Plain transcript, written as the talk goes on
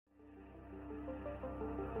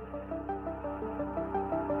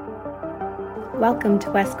Welcome to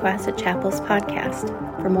West Cohasset Chapel's podcast.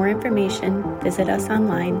 For more information, visit us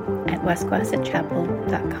online at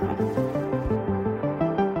westcohassetchapel.com.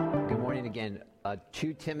 Good morning again.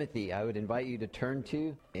 2 Timothy, I would invite you to turn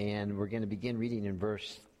to, and we're going to begin reading in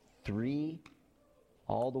verse 3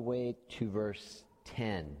 all the way to verse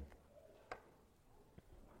 10.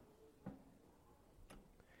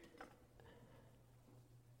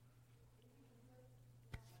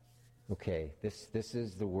 Okay, this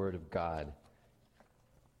is the Word of God.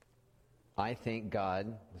 I thank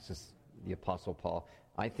God, this is the Apostle Paul,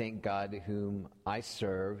 I thank God whom I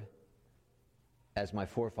serve, as my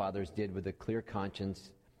forefathers did with a clear conscience,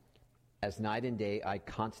 as night and day I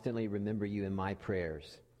constantly remember you in my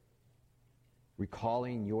prayers,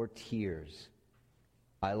 recalling your tears.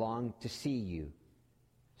 I long to see you,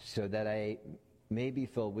 so that I may be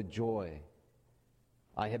filled with joy.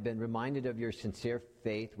 I have been reminded of your sincere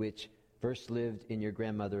faith, which first lived in your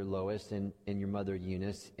grandmother Lois and in your mother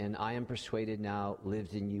Eunice, and I am persuaded now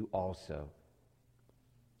lives in you also.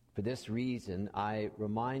 For this reason, I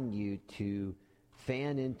remind you to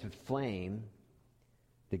fan into flame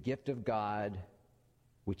the gift of God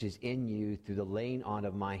which is in you through the laying on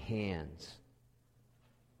of my hands.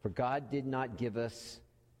 For God did not give us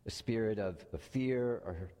a spirit of fear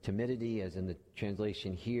or timidity, as in the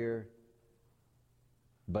translation here,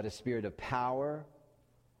 but a spirit of power,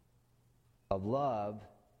 of love,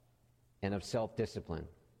 and of self-discipline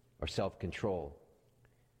or self-control.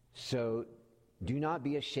 So do not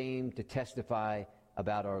be ashamed to testify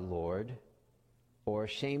about our Lord, or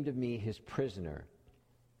ashamed of me, his prisoner,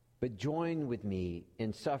 but join with me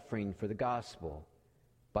in suffering for the gospel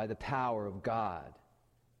by the power of God.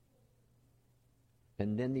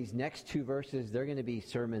 And then these next 2 verses, they're going to be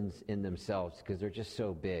sermons in themselves because they're just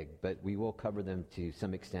so big, but we will cover them to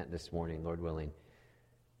some extent this morning, Lord willing.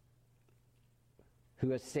 Who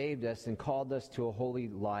has saved us and called us to a holy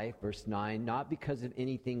life, verse 9, not because of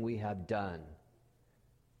anything we have done,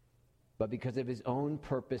 but because of his own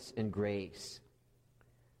purpose and grace.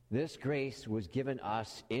 This grace was given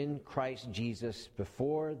us in Christ Jesus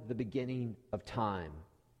before the beginning of time,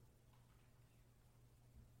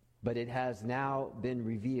 but it has now been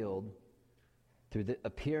revealed through the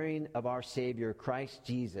appearing of our Savior, Christ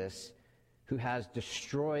Jesus, who has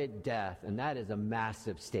destroyed death. And that is a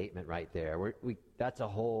massive statement right there. That's a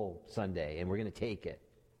whole Sunday, and we're going to take it.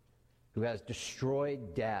 Who has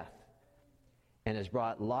destroyed death and has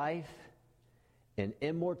brought life and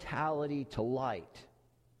immortality to light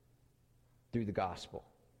through the gospel.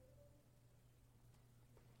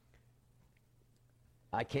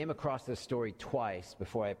 I came across this story twice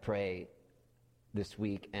before I pray this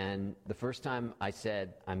week, and the first time I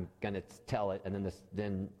said I'm going to tell it, and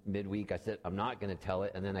then midweek I said I'm not going to tell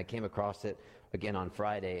it, and then I came across it again on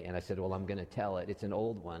Friday, and I said, well, I'm going to tell it. It's an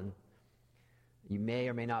old one. You may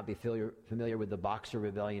or may not be familiar with the Boxer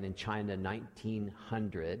Rebellion in China,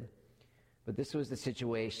 1900, but this was the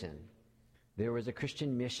situation. There was a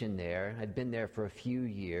Christian mission there. I'd been there for a few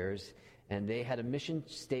years, and they had a mission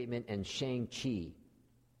statement in Shang-Chi.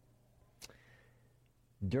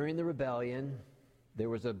 During the rebellion, there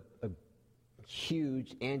was a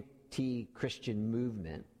huge anti-Christian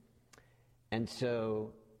movement. And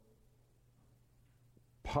so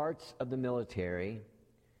parts of the military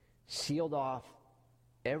sealed off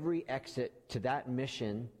every exit to that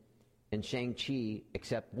mission in Shang-Chi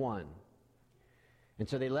except one. And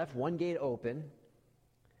so they left one gate open,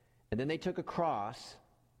 and then they took a cross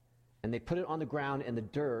and they put it on the ground in the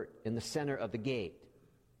dirt in the center of the gate.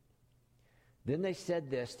 Then they said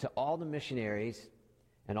this to all the missionaries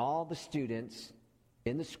and all the students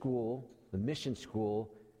in the school, the mission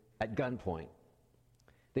school, at gunpoint.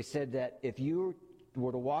 They said that if you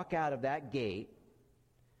were to walk out of that gate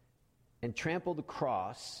and trample the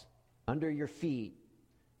cross under your feet,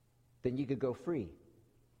 then you could go free.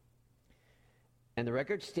 And the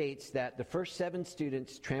record states that the first 7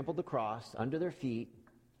 students trampled the cross under their feet,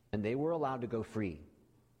 and they were allowed to go free.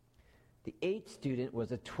 The 8th student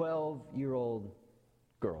was a 12-year-old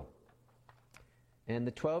girl. And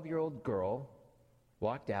the 12-year-old girl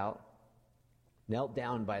walked out, knelt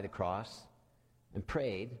down by the cross, and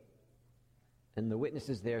prayed. And the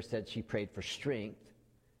witnesses there said she prayed for strength.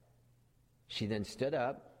 She then stood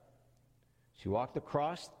up. She walked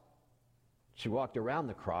across. She walked around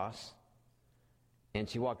the cross. And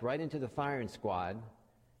she walked right into the firing squad.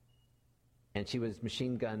 And she was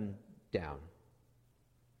machine gunned down.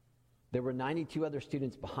 There were 92 other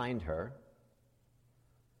students behind her,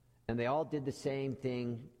 and they all did the same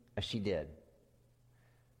thing as she did.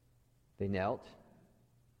 They knelt,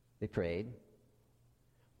 they prayed,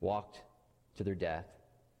 walked to their death,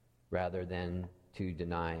 rather than to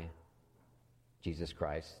deny Jesus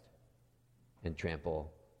Christ and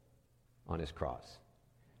trample on his cross.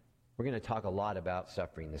 We're going to talk a lot about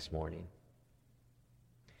suffering this morning.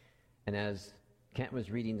 And as Kent was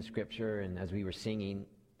reading the scripture and as we were singing,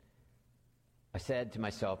 I said to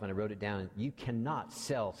myself, and I wrote it down, you cannot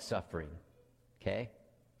sell suffering, okay?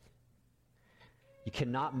 You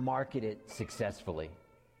cannot market it successfully.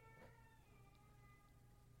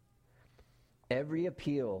 Every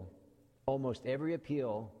appeal, almost every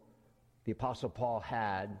appeal the Apostle Paul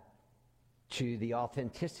had to the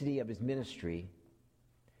authenticity of his ministry,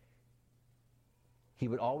 he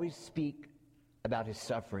would always speak about his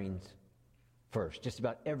sufferings first, just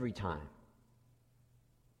about every time.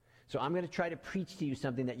 So I'm going to try to preach to you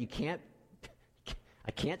something that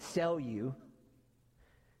I can't sell you.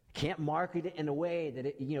 I can't market it in a way that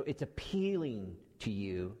it's appealing to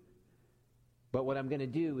you. But what I'm going to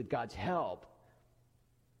do with God's help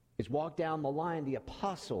is walk down the line the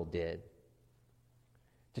apostle did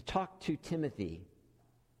to talk to Timothy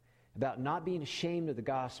about not being ashamed of the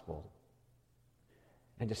gospel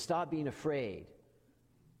and to stop being afraid.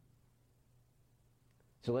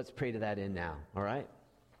 So let's pray to that end now, all right?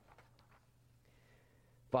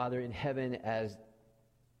 Father in heaven, as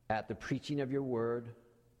at the preaching of your word,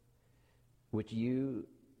 which you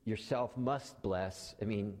yourself must bless. I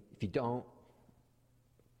mean, if you don't,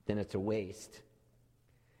 then it's a waste.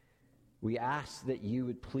 We ask that you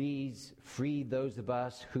would please free those of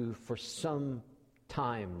us who for some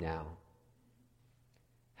time now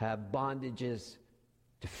have bondages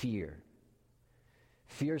to fear.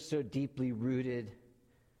 Fear so deeply rooted,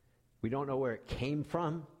 we don't know where it came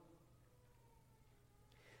from.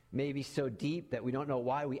 Maybe so deep that we don't know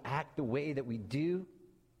why we act the way that we do,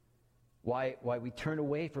 why we turn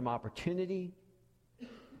away from opportunity,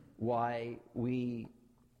 why we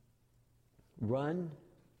run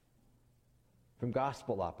from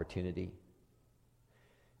gospel opportunity.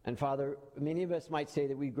 And Father, many of us might say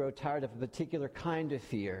that we grow tired of a particular kind of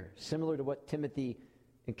fear, similar to what Timothy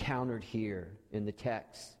encountered here in the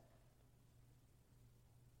text.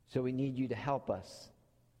 So we need you to help us.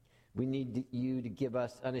 We need you to give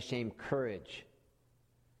us unashamed courage,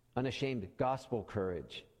 unashamed gospel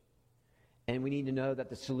courage. And we need to know that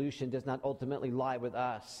the solution does not ultimately lie with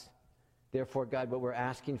us. Therefore, God, what we're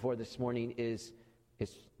asking for this morning is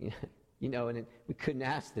and we couldn't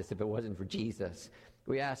ask this if it wasn't for Jesus.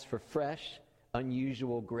 We ask for fresh,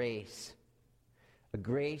 unusual grace. A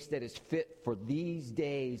grace that is fit for these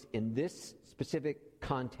days in this specific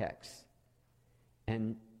context.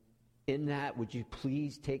 And in that, would you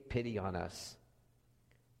please take pity on us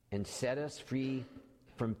and set us free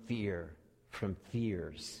from fear, from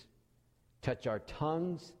fears. Touch our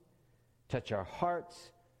tongues, touch our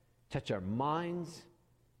hearts, touch our minds,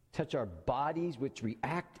 touch our bodies, which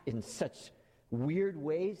react in such weird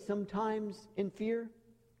ways sometimes in fear.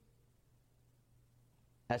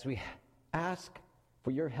 As we ask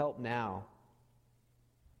for your help now,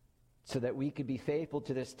 so that we could be faithful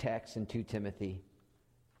to this text in 2 Timothy,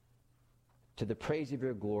 to the praise of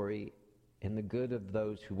your glory and the good of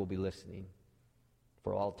those who will be listening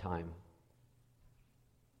for all time.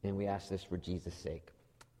 And we ask this for Jesus' sake.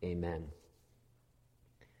 Amen.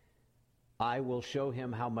 I will show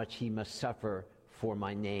him how much he must suffer for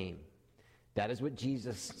my name. That is what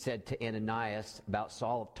Jesus said to Ananias about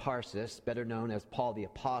Saul of Tarsus, better known as Paul the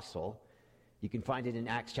Apostle. You can find it in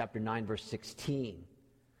Acts chapter 9, verse 16.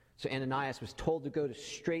 So Ananias was told to go to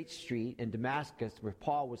Straight Street in Damascus where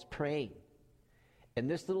Paul was praying. And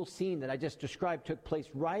this little scene that I just described took place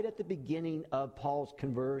right at the beginning of Paul's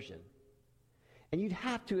conversion. And you'd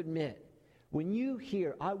have to admit, when you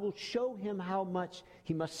hear, I will show him how much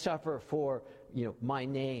he must suffer for, my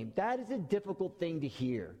name, that is a difficult thing to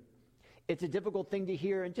hear. It's a difficult thing to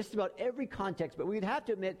hear in just about every context, but we'd have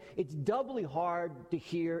to admit it's doubly hard to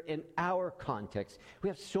hear in our context. We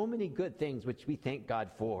have so many good things which we thank God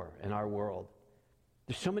for in our world.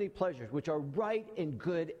 There's so many pleasures which are right and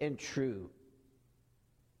good and true.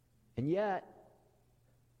 And yet,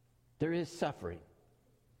 there is suffering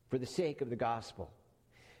for the sake of the gospel.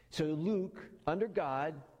 So Luke, under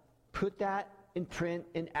God, put that in print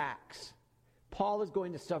in Acts. Paul is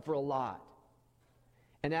going to suffer a lot.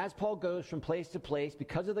 And as Paul goes from place to place,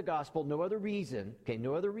 because of the gospel, no other reason,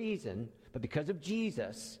 but because of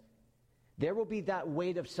Jesus, there will be that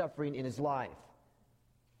weight of suffering in his life.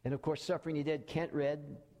 And of course, suffering he did. Kent read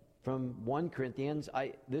from 1 Corinthians.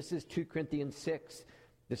 This is 2 Corinthians 6.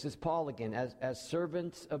 This is Paul again. As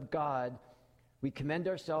servants of God, we commend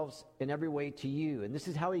ourselves in every way to you. And this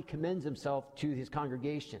is how he commends himself to his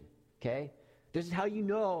congregation. Okay? This is how you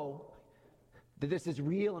know that this is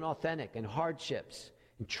real and authentic, and hardships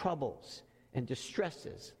and troubles and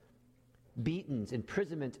distresses beatings,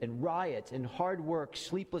 imprisonments, and riots, and hard work,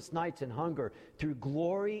 sleepless nights, and hunger, through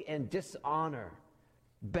glory and dishonor,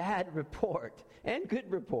 bad report and good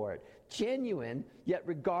report, genuine, yet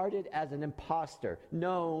regarded as an impostor,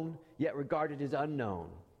 known, yet regarded as unknown,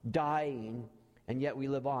 dying, and yet we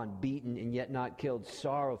live on, beaten, and yet not killed,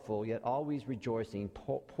 sorrowful, yet always rejoicing,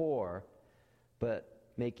 poor, but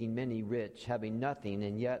making many rich, having nothing,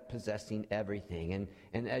 and yet possessing everything.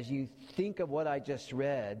 And as you think of what I just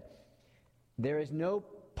read, there is no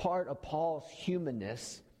part of Paul's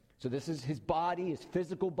humanness. So this is his body, his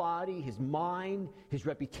physical body, his mind, his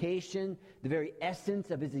reputation, the very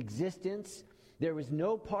essence of his existence. There was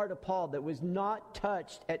no part of Paul that was not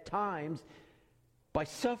touched at times by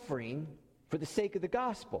suffering for the sake of the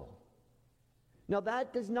gospel. Now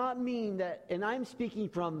that does not mean that, and I'm speaking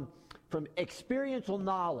from experiential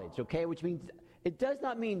knowledge, okay, which means it does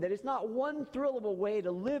not mean that it's not one thrill of a way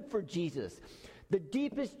to live for Jesus. The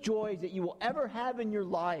deepest joys that you will ever have in your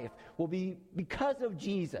life will be because of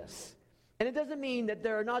Jesus. And it doesn't mean that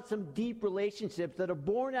there are not some deep relationships that are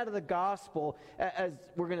born out of the gospel, as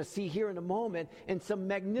we're going to see here in a moment, and some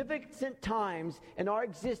magnificent times in our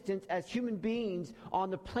existence as human beings on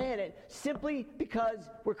the planet simply because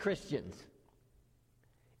we're Christians.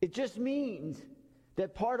 It just means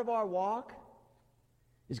that part of our walk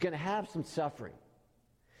is going to have some suffering.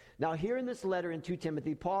 Now, here in this letter in 2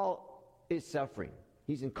 Timothy, Paul is suffering.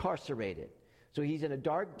 He's incarcerated. So he's in a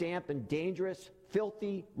dark, damp, and dangerous,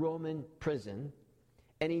 filthy Roman prison,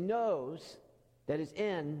 and he knows that his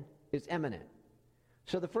end is imminent.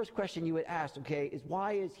 So the first question you would ask, okay, is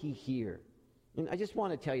why is he here? And I just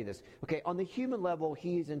want to tell you this. Okay, on the human level,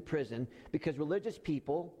 he is in prison because religious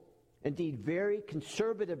people, indeed very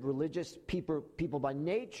conservative religious people by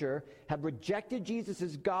nature, have rejected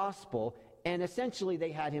Jesus' gospel, and essentially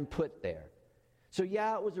they had him put there. So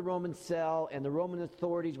yeah, it was a Roman cell, and the Roman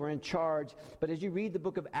authorities were in charge, but as you read the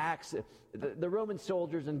book of Acts, the Roman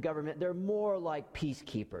soldiers and government, they're more like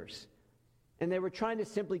peacekeepers. And they were trying to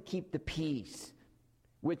simply keep the peace,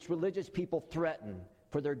 which religious people threaten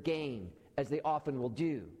for their gain, as they often will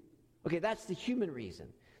do. Okay, that's the human reason.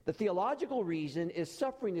 The theological reason is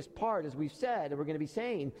suffering is part, as we've said, and we're going to be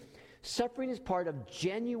saying, suffering is part of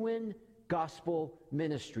genuine gospel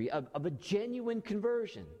ministry, of a genuine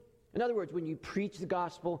conversion. In other words, when you preach the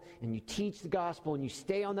gospel and you teach the gospel and you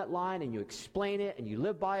stay on that line and you explain it and you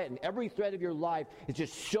live by it and every thread of your life is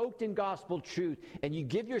just soaked in gospel truth and you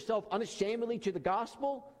give yourself unashamedly to the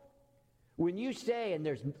gospel, when you say, and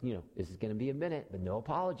there's, this is going to be a minute, but no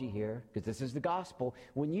apology here because this is the gospel.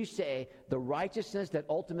 When you say the righteousness that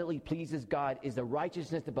ultimately pleases God is the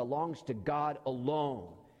righteousness that belongs to God alone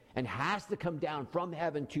and has to come down from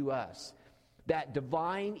heaven to us, that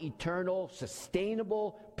divine, eternal,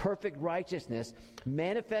 sustainable, perfect righteousness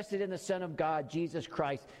manifested in the Son of God, Jesus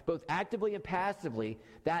Christ, both actively and passively,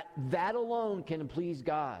 that alone can please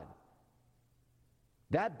God.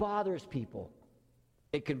 That bothers people.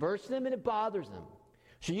 It converts them and it bothers them.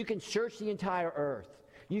 So you can search the entire earth.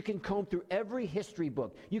 You can comb through every history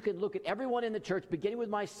book. You can look at everyone in the church, beginning with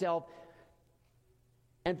myself.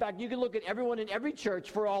 In fact, you can look at everyone in every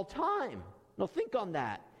church for all time. Now think on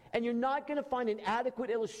that. And you're not going to find an adequate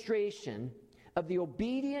illustration of the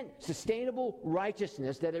obedient, sustainable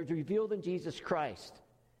righteousness that is revealed in Jesus Christ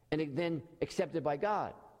and then accepted by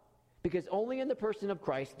God. Because only in the person of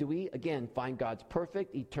Christ do we, again, find God's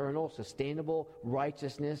perfect, eternal, sustainable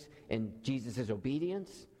righteousness and Jesus'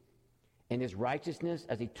 obedience and his righteousness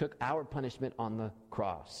as he took our punishment on the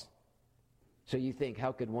cross. So you think,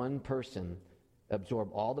 how could one person absorb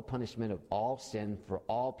all the punishment of all sin for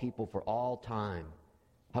all people for all time?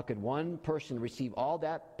 How could one person receive all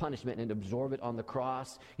that punishment and absorb it on the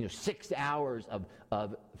cross? 6 hours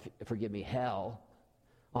of hell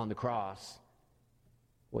on the cross.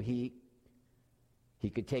 Well, he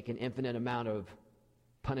could take an infinite amount of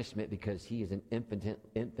punishment because he is an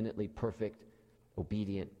infinitely perfect,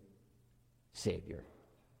 obedient Savior.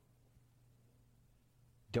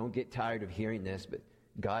 Don't get tired of hearing this, but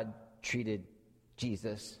God treated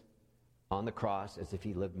Jesus on the cross as if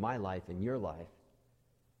he lived my life and your life,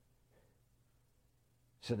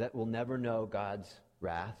 so that we'll never know God's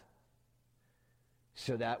wrath,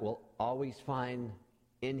 so that we'll always find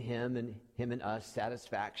in him and us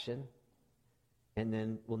satisfaction, and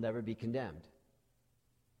then we'll never be condemned.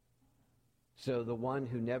 So the one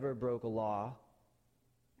who never broke a law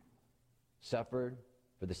suffered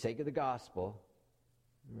for the sake of the gospel.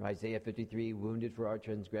 Isaiah 53, wounded for our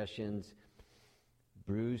transgressions,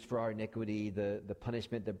 bruised for our iniquity. The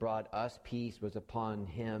punishment that brought us peace was upon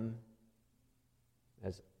him,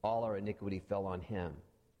 as all our iniquity fell on him.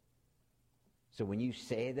 So when you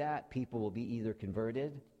say that, people will be either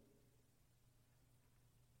converted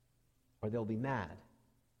or they'll be mad.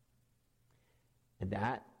 And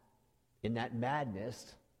that, in that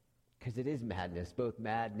madness, because it is madness, both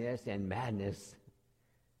madness and madness,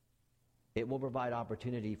 it will provide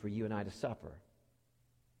opportunity for you and I to suffer.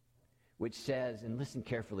 Which says, and listen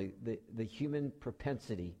carefully, the human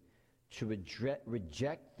propensity to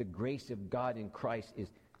reject the grace of God in Christ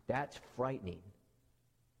that's frightening.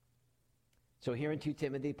 So here in 2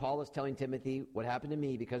 Timothy, Paul is telling Timothy, what happened to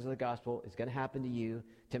me because of the gospel is going to happen to you.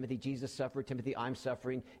 Timothy, Jesus suffered. Timothy, I'm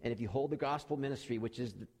suffering. And if you hold the gospel ministry, which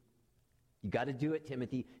is, you got to do it,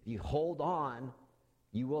 Timothy. If you hold on,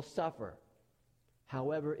 you will suffer.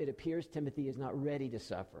 However, it appears Timothy is not ready to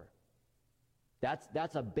suffer.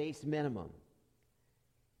 That's a base minimum.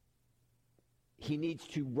 He needs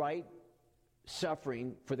to write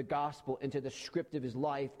suffering for the gospel into the script of his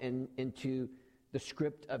life and into the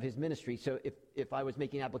script of his ministry. So if I was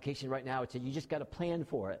making an application right now, I'd say you just got to plan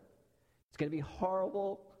for it. It's going to be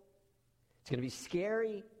horrible. It's going to be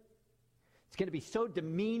scary. It's going to be so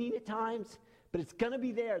demeaning at times, but it's going to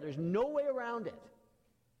be there. There's no way around it.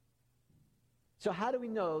 So how do we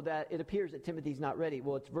know that it appears that Timothy's not ready?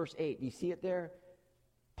 Well, it's verse 8. Do you see it there?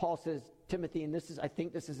 Paul says, Timothy, and I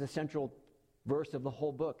think this is a central verse of the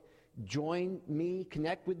whole book. Join me,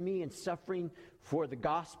 connect with me in suffering for the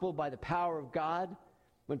gospel by the power of God.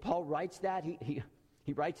 When Paul writes that, he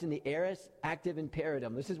writes in the aorist active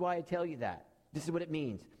imperative. This is why I tell you that. This is what it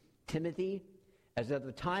means. Timothy, as of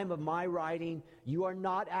the time of my writing, you are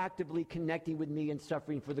not actively connecting with me in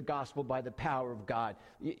suffering for the gospel by the power of God.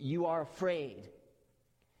 You are afraid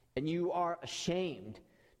and you are ashamed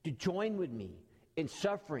to join with me in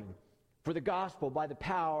suffering for the gospel by the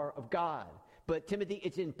power of God. But Timothy,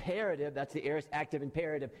 it's imperative. That's the aorist active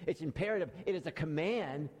imperative. It's imperative. It is a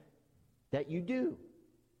command that you do.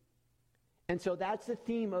 And so that's the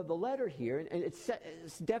theme of the letter here. And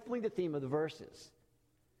it's definitely the theme of the verses.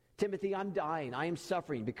 Timothy, I'm dying. I am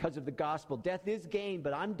suffering because of the gospel. Death is gain,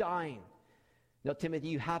 but I'm dying. Now, Timothy,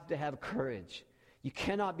 you have to have courage. You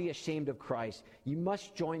cannot be ashamed of Christ. You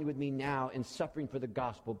must join with me now in suffering for the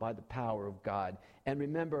gospel by the power of God. And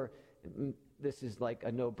remember, this is like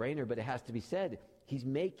a no-brainer, but it has to be said. He's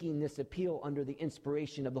making this appeal under the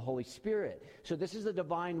inspiration of the Holy Spirit. So this is a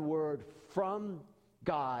divine word from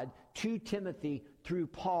God to Timothy through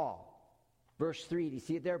Paul. Verse 3, do you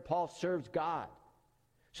see it there? Paul serves God.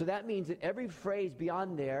 So that means that every phrase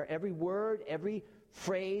beyond there, every word, every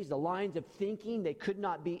phrase, the lines of thinking, they could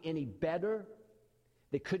not be any better.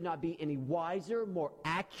 They could not be any wiser, more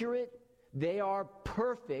accurate. They are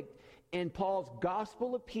perfect. And Paul's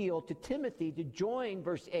gospel appeal to Timothy to join,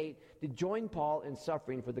 verse 8, to join Paul in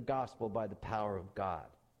suffering for the gospel by the power of God.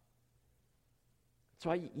 That's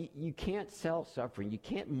why you can't sell suffering. You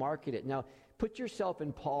can't market it. Now, put yourself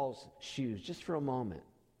in Paul's shoes just for a moment.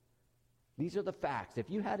 These are the facts. If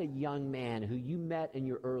you had a young man who you met in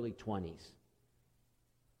your early 20s,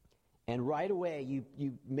 and right away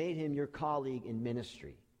you made him your colleague in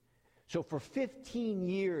ministry. So for 15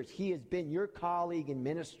 years, he has been your colleague in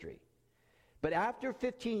ministry. But after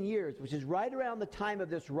 15 years, which is right around the time of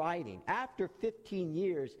this writing, after 15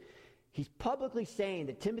 years, he's publicly saying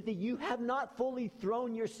that, Timothy, you have not fully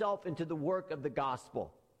thrown yourself into the work of the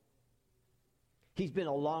gospel. He's been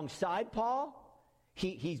alongside Paul.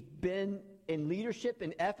 He's been in leadership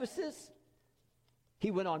in Ephesus.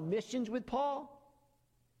 He went on missions with Paul.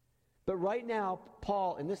 But right now,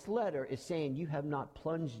 Paul, in this letter, is saying you have not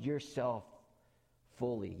plunged yourself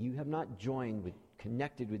fully. You have not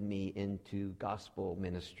connected with me into gospel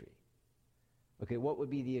ministry. Okay, what would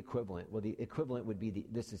be the equivalent? Well, the equivalent would be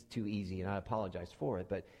this is too easy, and I apologize for it,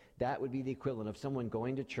 but that would be the equivalent of someone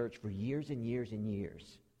going to church for years and years and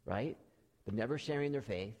years, right? But never sharing their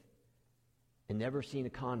faith and never seeing a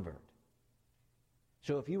convert.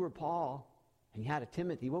 So if you were Paul and you had a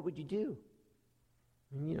Timothy, what would you do?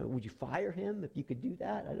 Would you fire him if you could do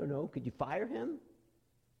that? I don't know. Could you fire him?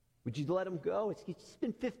 Would you let him go? It's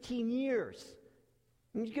been 15 years.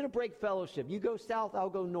 He's going to break fellowship. You go south, I'll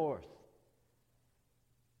go north.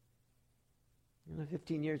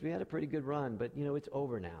 15 years, we had a pretty good run, but, it's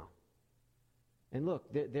over now. And look,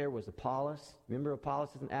 there was Apollos. Remember Apollos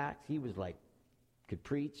in Acts? He was could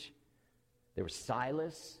preach. There was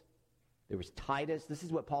Silas. There was Titus. This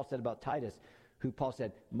is what Paul said about Titus, who Paul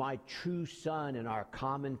said, my true son in our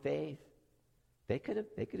common faith. They could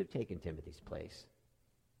have taken Timothy's place.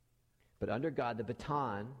 But under God, the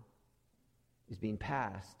baton is being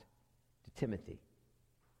passed to Timothy.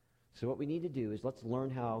 So what we need to do is let's learn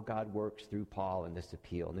how God works through Paul in this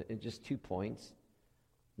appeal. And just 2 points.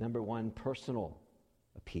 Number one, personal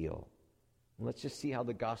appeal. And let's just see how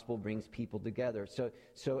the gospel brings people together.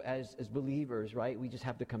 So as believers, right, we just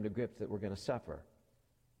have to come to grips that we're going to suffer.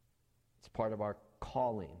 It's part of our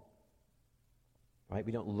calling. Right?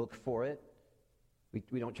 We don't look for it.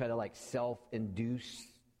 We don't try to like self-induce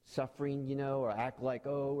suffering, or act like,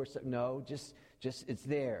 or something. No, just it's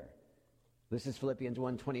there. This is Philippians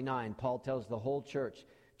 1:29. Paul tells the whole church,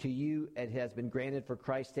 to you it has been granted for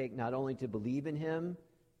Christ's sake not only to believe in him,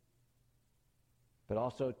 but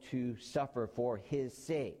also to suffer for his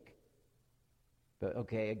sake. But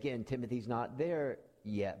okay, again, Timothy's not there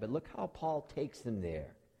yet, but look how Paul takes them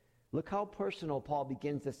there. Look how personal Paul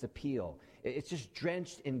begins this appeal. It's just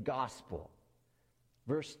drenched in gospel.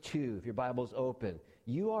 Verse 2, if your Bible's open.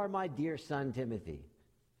 You are my dear son, Timothy.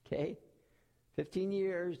 Okay? 15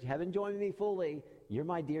 years, you haven't joined me fully. You're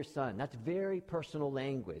my dear son. That's very personal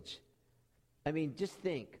language. I mean, just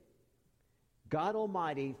think. God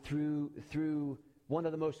Almighty, through one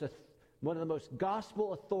of the most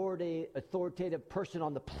gospel authoritative person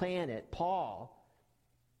on the planet, Paul,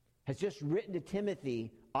 has just written to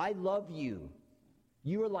Timothy, I love you.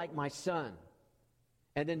 You are like my son.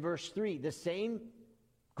 And then verse 3, the same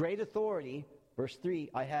great authority, verse 3,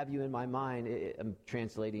 I have you in my mind. I'm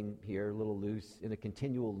translating here a little loose, in a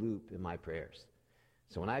continual loop in my prayers.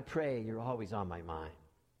 So when I pray, you're always on my mind.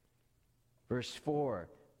 Verse 4,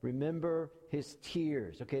 remember his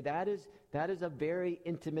tears. Okay, that is a very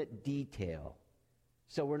intimate detail.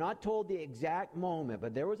 So we're not told the exact moment,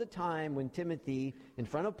 but there was a time when Timothy, in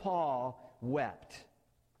front of Paul, wept.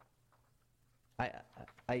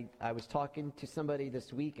 I was talking to somebody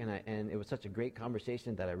this week, and it was such a great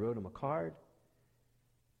conversation that I wrote him a card.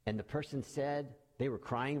 And the person said they were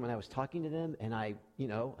crying when I was talking to them, and I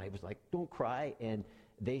was like, don't cry. And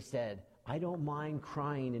they said, I don't mind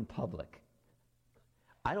crying in public.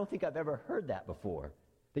 I don't think I've ever heard that before.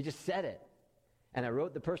 They just said it. And I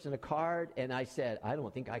wrote the person a card, and I said, I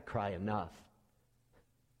don't think I cry enough.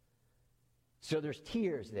 So there's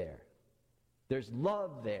tears there. There's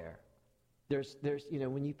love there. There's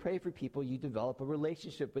when you pray for people, you develop a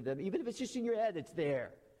relationship with them. Even if it's just in your head, it's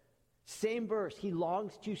there. Same verse. He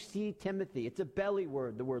longs to see Timothy. It's a belly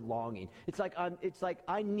word, the word longing. It's like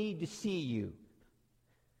I need to see you.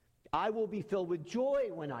 I will be filled with joy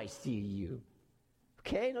when I see you.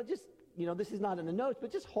 Okay? This is not in the notes,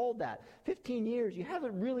 but just hold that. 15 years, you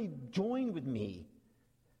haven't really joined with me.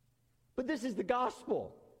 But this is the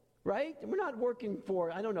gospel. Right? We're not working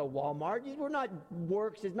for, Walmart. We're not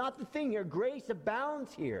works. It's not the thing here. Grace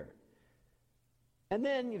abounds here. And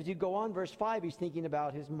then, as you go on, verse 5, he's thinking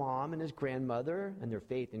about his mom and his grandmother and their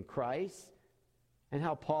faith in Christ, and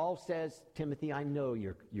how Paul says, Timothy, I know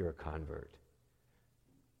you're a convert.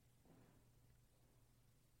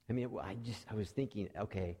 I mean, I was thinking,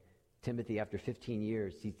 okay, Timothy, after 15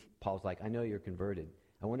 years, Paul's like, I know you're converted.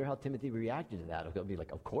 I wonder how Timothy reacted to that. He'll be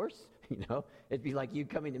like, of course, It'd be like you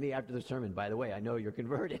coming to me after the sermon, by the way, I know you're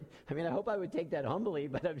converted. I mean, I hope I would take that humbly,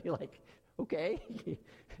 but I'd be like, okay.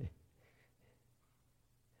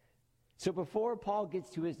 So before Paul gets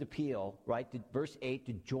to his appeal, right, to verse 8,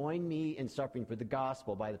 to join me in suffering for the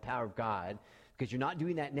gospel by the power of God, because you're not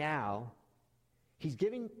doing that now, he's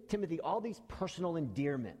giving Timothy all these personal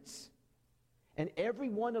endearments. And every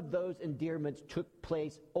one of those endearments took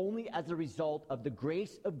place only as a result of the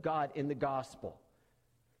grace of God in the gospel.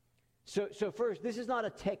 So first, this is not a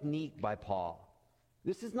technique by Paul.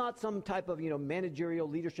 This is not some type of, managerial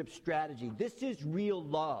leadership strategy. This is real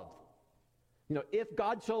love. If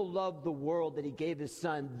God so loved the world that he gave his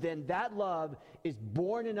son, then that love is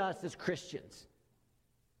born in us as Christians.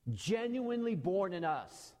 Genuinely born in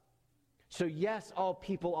us. So yes, all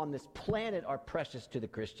people on this planet are precious to the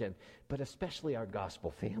Christian, but especially our gospel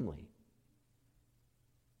family.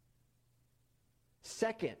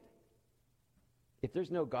 Second, if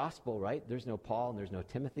there's no gospel, right, there's no Paul and there's no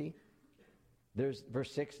Timothy. There's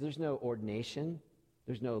verse 6, there's no ordination.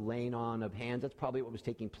 There's no laying on of hands. That's probably what was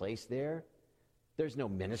taking place there. There's no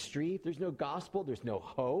ministry. If there's no gospel, there's no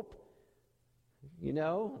hope.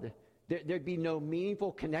 There'd be no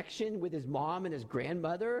meaningful connection with his mom and his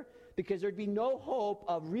grandmother, because there'd be no hope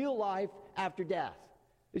of real life after death.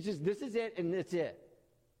 It's just, this is it and that's it.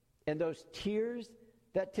 And those tears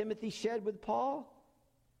that Timothy shed with Paul,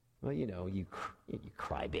 well, you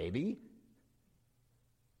cry baby.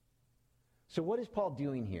 So what is Paul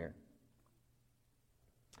doing here?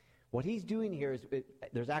 What he's doing here is,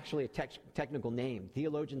 there's actually a technical name.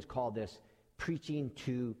 Theologians call this preaching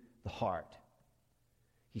to the heart.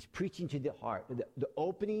 He's preaching to the heart. The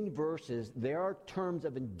opening verses, there are terms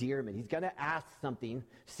of endearment. He's going to ask something,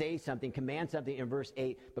 say something, command something in verse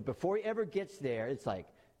 8. But before he ever gets there, it's like,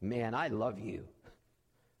 man, I love you.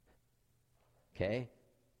 Okay?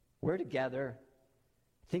 We're together.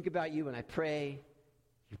 Think about you when I pray.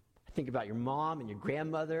 I think about your mom and your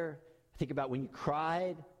grandmother. I think about when you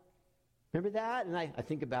cried. Remember that? And I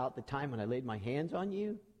think about the time when I laid my hands on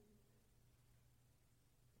you.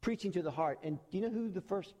 Preaching to the heart. And do you know who the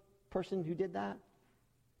first person who did that?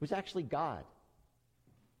 It was actually God.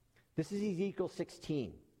 This is Ezekiel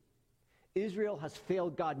 16. Israel has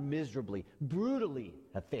failed God miserably, brutally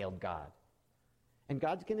have failed God. And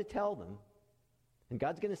God's going to tell them, and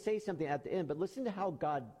God's going to say something at the end, but listen to how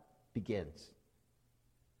God begins.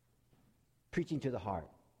 Preaching to the heart.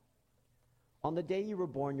 On the day you were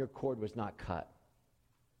born, your cord was not cut,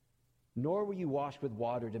 nor were you washed with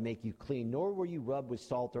water to make you clean, nor were you rubbed with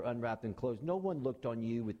salt or unwrapped in clothes. No one looked on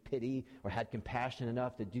you with pity or had compassion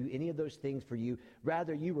enough to do any of those things for you.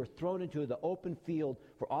 Rather, you were thrown into the open field,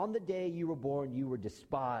 for on the day you were born, you were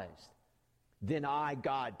despised. Then I,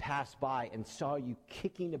 God, passed by and saw you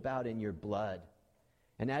kicking about in your blood.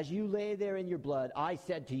 And as you lay there in your blood, I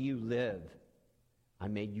said to you, live. I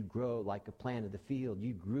made you grow like a plant of the field.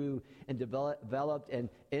 You grew and developed and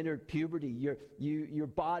entered puberty. Your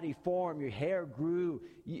body formed, your hair grew,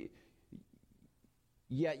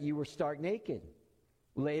 yet you were stark naked.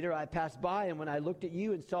 Later I passed by, and when I looked at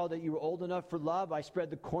you and saw that you were old enough for love, I spread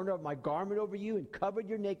the corner of my garment over you and covered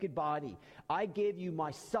your naked body. I gave you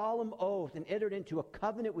my solemn oath and entered into a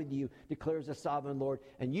covenant with you, declares the sovereign Lord,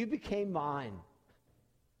 and you became mine.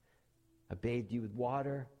 I bathed you with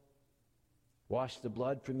water, washed the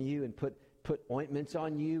blood from you, and put ointments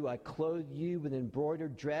on you. I clothed you with an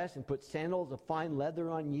embroidered dress and put sandals of fine leather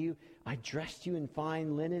on you. I dressed you in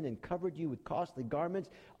fine linen and covered you with costly garments.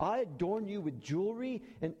 I adorned you with jewelry,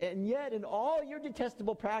 and yet in all your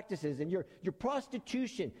detestable practices and your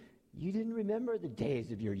prostitution, you didn't remember the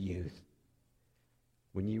days of your youth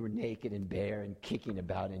when you were naked and bare and kicking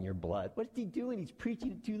about in your blood. What is he doing? He's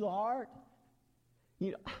preaching it to the heart.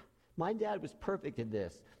 You know, my dad was perfect at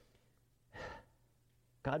this.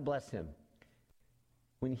 God bless him.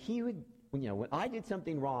 When I did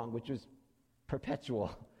something wrong, which was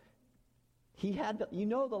perpetual, he had the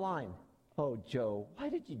line, "Oh, Joe, why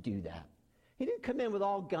did you do that?" He didn't come in with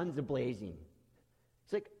all guns a-blazing.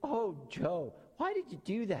 It's like, "Oh, Joe, why did you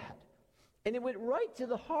do that?" And it went right to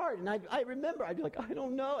the heart. And I remember, I'd be like, "I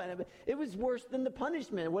don't know." And it was worse than the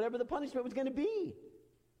punishment, whatever the punishment was going to be.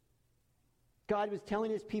 God was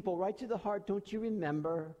telling his people right to the heart, "Don't you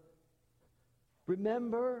remember?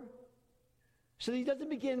 Remember?" So he doesn't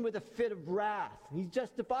begin with a fit of wrath. He's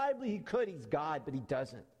justifiably, he could, he's God, but he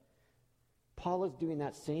doesn't. Paul is doing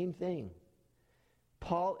that same thing.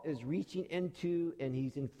 Paul is reaching into and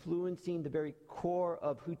he's influencing the very core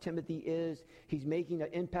of who Timothy is. He's making an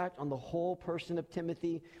impact on the whole person of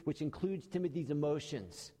Timothy, which includes Timothy's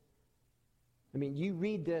emotions. I mean, you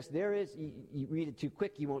read this, you read it too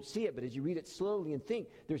quick, you won't see it, but as you read it slowly and think,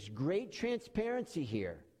 there's great transparency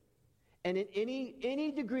here. And in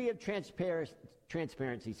any degree of transparency,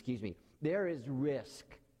 there is risk.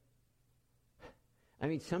 I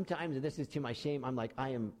mean, sometimes, and this is to my shame, I'm like,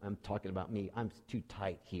 I'm talking about me. I'm too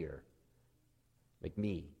tight here. Like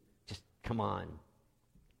me. Just come on.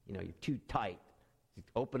 You're too tight.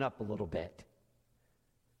 Just open up a little bit.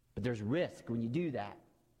 But there's risk when you do that.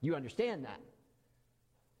 You understand that.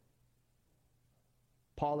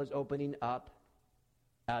 Paul is opening up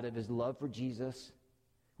out of his love for Jesus,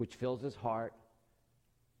 which fills his heart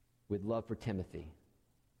with love for Timothy.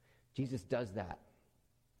 Jesus does that.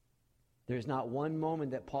 There's not one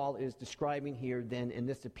moment that Paul is describing here then in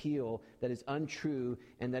this appeal that is untrue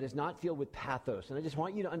and that is not filled with pathos. And I just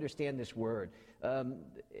want you to understand this word.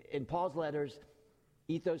 In Paul's letters,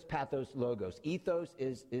 ethos, pathos, logos. Ethos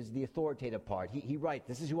is the authoritative part. He writes,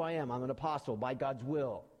 "This is who I am. I'm an apostle by God's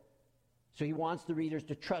will." So he wants the readers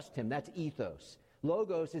to trust him. That's ethos.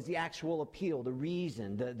 Logos is the actual appeal, the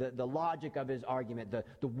reason, the logic of his argument,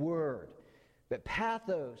 the word. But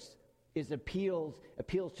pathos is appeals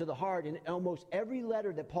to the heart. In almost every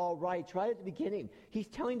letter that Paul writes, right at the beginning, he's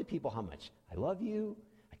telling the people how much I love you,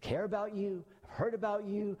 I care about you, I've heard about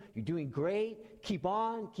you, you're doing great, keep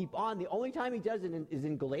on, keep on. The only time he does it is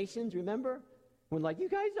in Galatians, remember? When you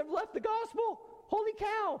guys have left the gospel, holy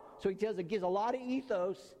cow. So he gives a lot of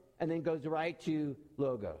ethos and then goes right to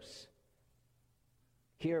logos.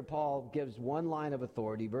 Here, Paul gives one line of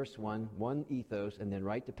authority, verse 1, one ethos, and then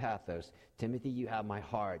right to pathos. Timothy, you have my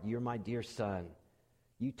heart. You're my dear son.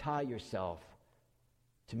 You tie yourself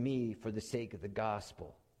to me for the sake of the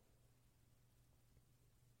gospel.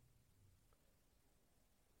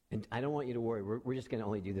 And I don't want you to worry. We're just going to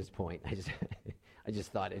only do this point. I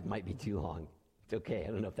just thought it might be too long. It's okay.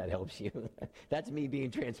 I don't know if that helps you. That's me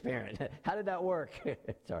being transparent. How did that work?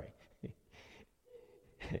 Sorry.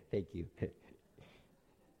 Thank you.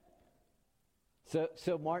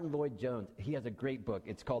 So Martin Lloyd-Jones, he has a great book.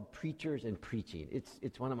 It's called Preachers and Preaching.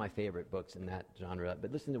 It's one of my favorite books in that genre.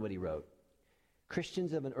 But listen to what he wrote.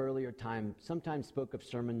 Christians of an earlier time sometimes spoke of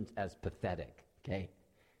sermons as pathetic, okay?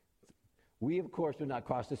 We, of course, would not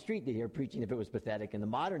cross the street to hear preaching if it was pathetic in the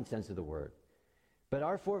modern sense of the word. But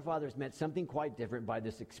our forefathers meant something quite different by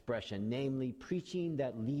this expression, namely preaching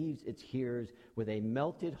that leaves its hearers with a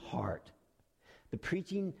melted heart. The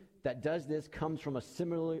preaching that does this comes from a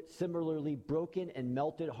similarly broken and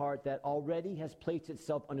melted heart that already has placed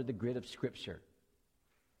itself under the grid of Scripture.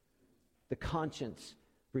 The conscience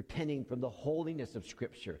repenting from the holiness of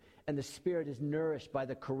Scripture, and the Spirit is nourished by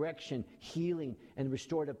the correction, healing, and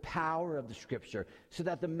restorative power of the Scripture, so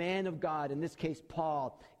that the man of God, in this case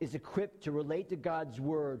Paul, is equipped to relate to God's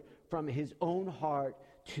Word from his own heart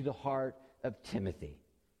to the heart of Timothy.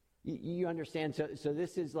 You understand? So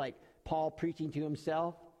this is like Paul preaching to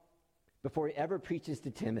himself before he ever preaches to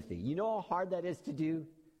Timothy. You know how hard that is to do?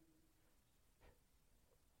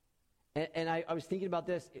 And I was thinking about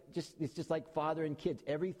this. It's just like father and kids.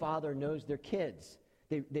 Every father knows their kids.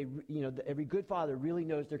 Every good father really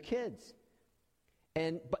knows their kids.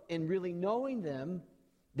 And in really knowing them,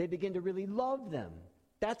 they begin to really love them.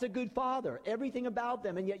 That's a good father. Everything about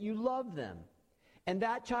them, and yet you love them. And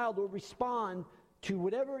that child will respond to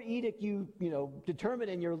whatever edict you determine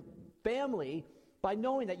in your family by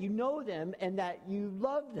knowing that you know them and that you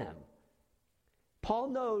love them. Paul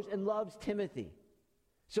knows and loves Timothy.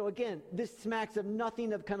 So again, this smacks of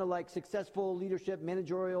nothing of kind of like successful leadership,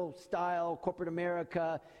 managerial style, corporate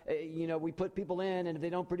America. We put people in, and if they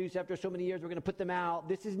don't produce after so many years, we're going to put them out.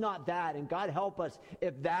 This is not that, and God help us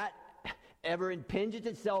if that ever impinges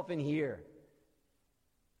itself in here.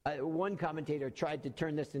 One commentator tried to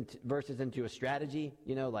turn this verses into a strategy,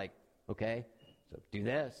 okay, so do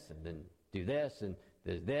this, and then do this, and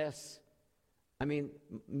there's this. I mean,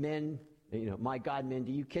 men, my God, men,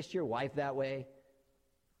 do you kiss your wife that way?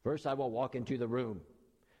 First, I will walk into the room.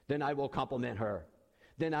 Then I will compliment her.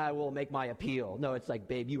 Then I will make my appeal. No, it's like,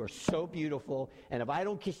 babe, you are so beautiful, and if I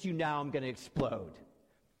don't kiss you now, I'm going to explode.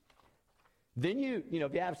 Then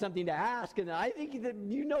if you have something to ask, and I think that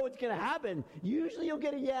what's going to happen, usually you'll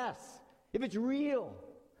get a yes. If it's real.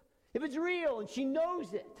 If it's real, and she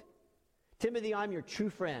knows it. Timothy, I'm your true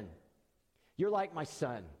friend. You're like my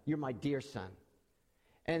son. You're my dear son.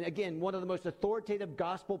 And again, one of the most authoritative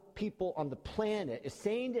gospel people on the planet is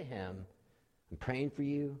saying to him, I'm praying for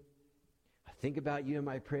you. I think about you in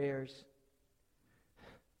my prayers.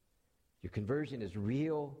 Your conversion is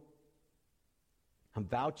real. I'm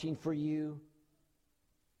vouching for you.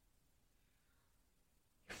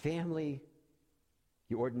 Your family,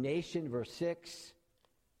 your ordination, verse 6.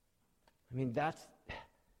 I mean,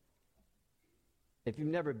 if you've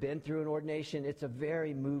never been through an ordination, it's a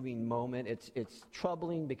very moving moment. It's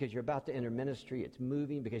troubling because you're about to enter ministry. It's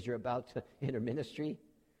moving because you're about to enter ministry.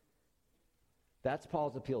 That's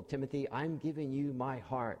Paul's appeal. Timothy, I'm giving you my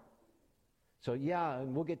heart. So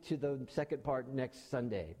and we'll get to the second part next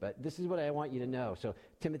Sunday. But this is what I want you to know. So,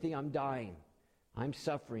 Timothy, I'm dying. I'm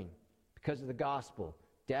suffering because of the gospel.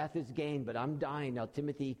 Death is gain, but I'm dying. Now,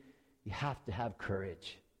 Timothy, you have to have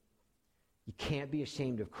courage. You can't be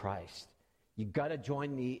ashamed of Christ. You've got to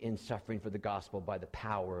join me in suffering for the gospel by the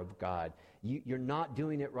power of God. You're not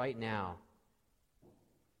doing it right now,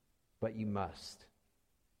 but you must.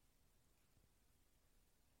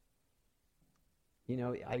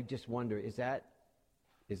 I just wonder, is that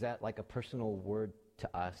like a personal word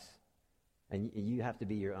to us? And you have to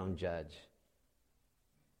be your own judge.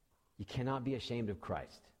 You cannot be ashamed of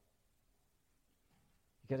Christ.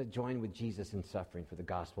 You've got to join with Jesus in suffering for the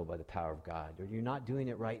gospel by the power of God. Or you're not doing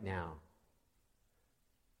it right now.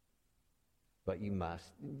 But you must.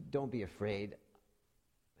 Don't be afraid.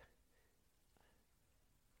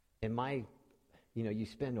 In my, you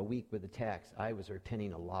spend a week with the text, I was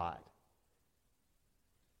repenting a lot.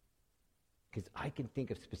 Because I can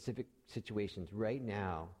think of specific situations right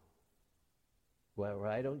now where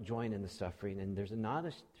I don't join in the suffering, and there's a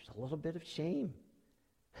little bit of shame.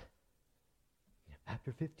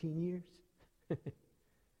 After 15 years.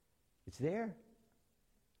 It's there.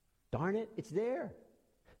 Darn it, it's there.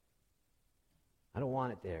 I don't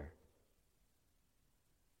want it there.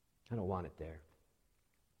 I don't want it there.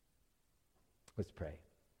 Let's pray.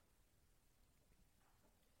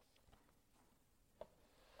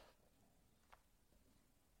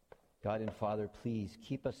 God and Father, please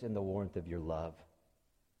keep us in the warmth of your love.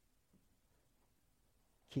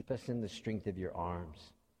 Keep us in the strength of your arms.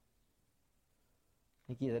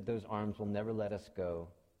 Thank you that those arms will never let us go.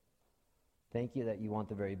 Thank you that you want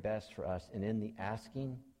the very best for us. And in the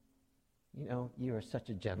asking, you are such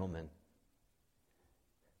a gentleman.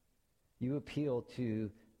 You appeal to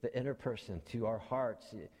the inner person, to our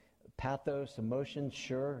hearts. Pathos, emotions,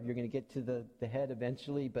 sure, you're going to get to the head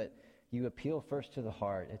eventually, but you appeal first to the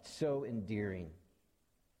heart. It's so endearing.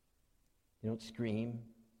 You don't scream.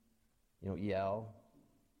 You don't yell.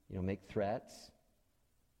 You don't make threats.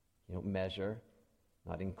 You don't measure.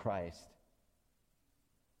 Not in Christ.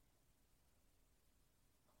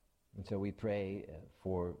 And so we pray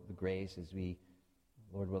for the grace as we,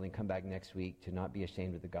 Lord willing, come back next week to not be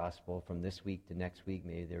ashamed of the gospel. From this week to next week,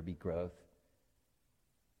 may there be growth.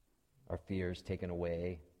 Our fears taken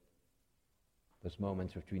away. Those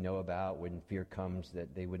moments which we know about when fear comes,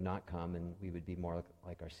 that they would not come, and we would be more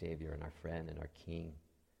like our Savior and our friend and our King,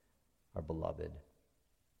 our beloved,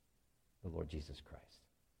 the Lord Jesus Christ.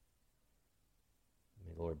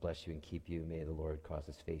 May the Lord bless you and keep you. May the Lord cause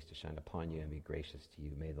his face to shine upon you and be gracious to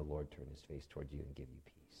you. May the Lord turn his face towards you and give you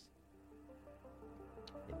peace.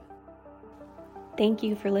 Amen. Thank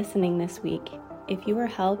you for listening this week. If you were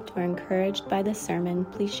helped or encouraged by this sermon,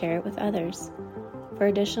 please share it with others. For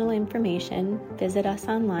additional information, visit us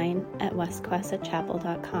online at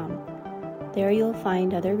westquassetchapel.com. There you'll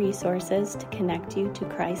find other resources to connect you to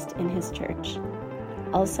Christ and his church.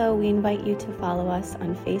 Also, we invite you to follow us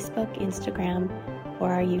on Facebook, Instagram,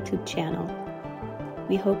 or our YouTube channel.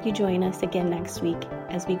 We hope you join us again next week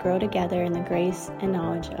as we grow together in the grace and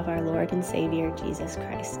knowledge of our Lord and Savior, Jesus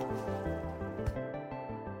Christ.